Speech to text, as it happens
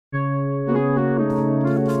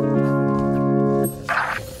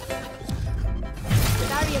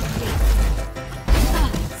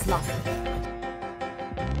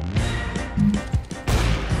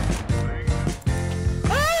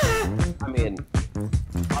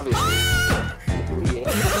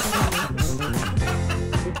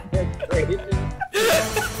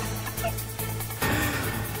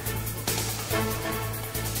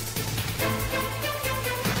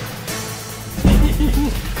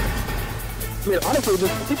I mean, honestly,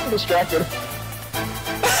 just keep them distracted.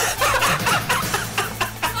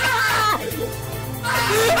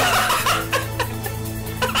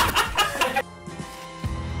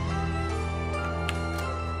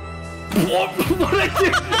 What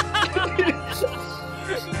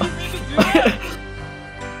I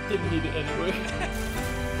didn't need it anyway.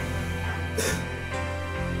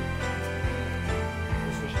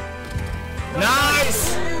 Nice!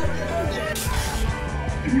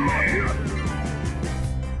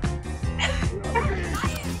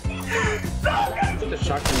 The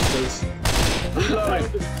shock in his face.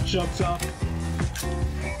 Jumps off.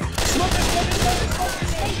 Smoke it!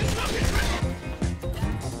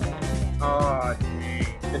 Oh,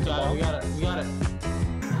 dang. We got it.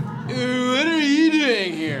 Ooh, what are you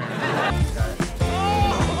doing here?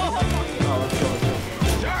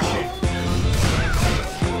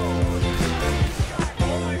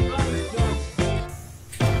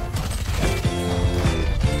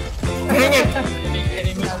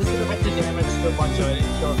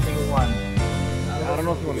 I don't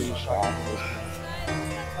know if you want to use shock.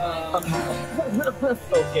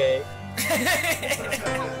 Okay.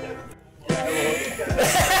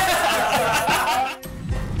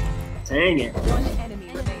 Dang it. One enemy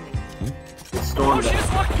remaining. Stormed it.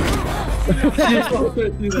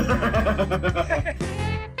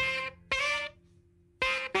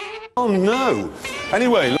 Oh no!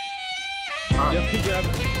 Anyway,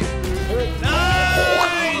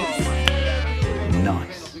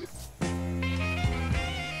 Nice.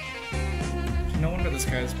 No wonder this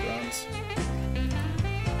guy's bronze.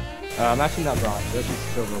 I'm actually not bronze, I'm actually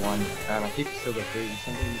silver 1. I keep silver 3,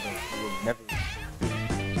 something you would never...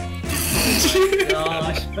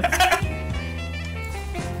 Gosh.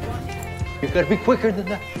 You gotta be quicker than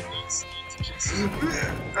that.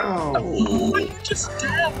 Oh, you just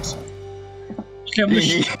dabbed!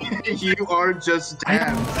 you are just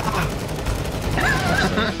damned.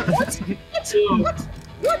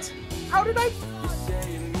 What? How did I?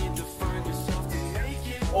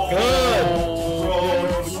 Good.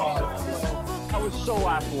 I was so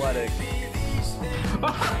athletic.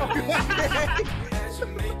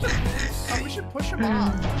 We should push him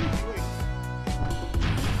off.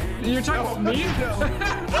 You're talking about me?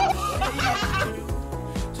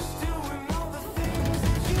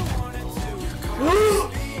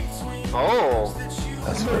 Oh.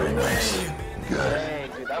 that's very nice. Good.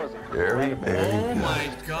 Dang, dude, that was Very, very Oh good. my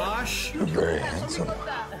gosh! You're very handsome.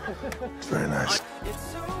 It's very nice.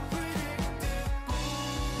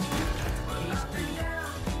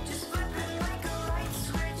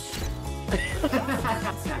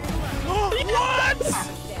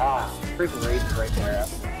 ah, freaking rage right there.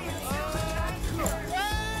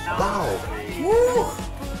 Wow.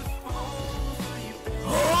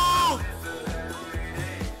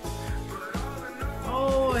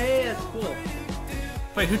 Oh, hey, that's cool.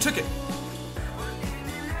 Wait, who took it?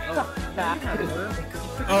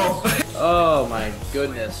 Oh. Oh my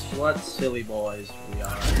goodness, what silly boys we are.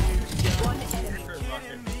 One enemy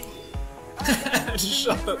remaining. I just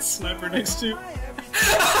shot that sniper next to you.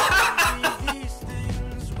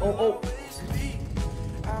 Oh.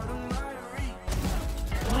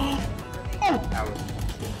 That was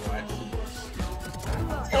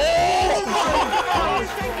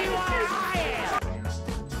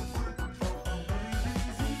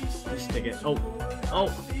Stick it. Oh. Oh.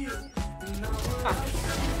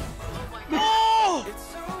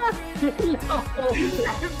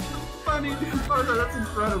 funny. Oh no, that's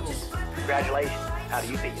incredible. Congratulations. How do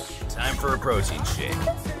you feel? Time for a protein shake.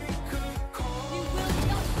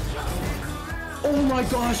 Oh my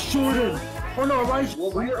gosh, Jordan! Oh no, right?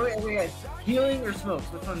 Wait. Healing or smokes?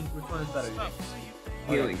 Which one is better? You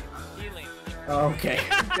think? Healing. Okay.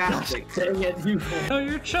 Fantastic. Dang it, you. No,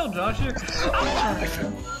 you're chill, Josh. You're...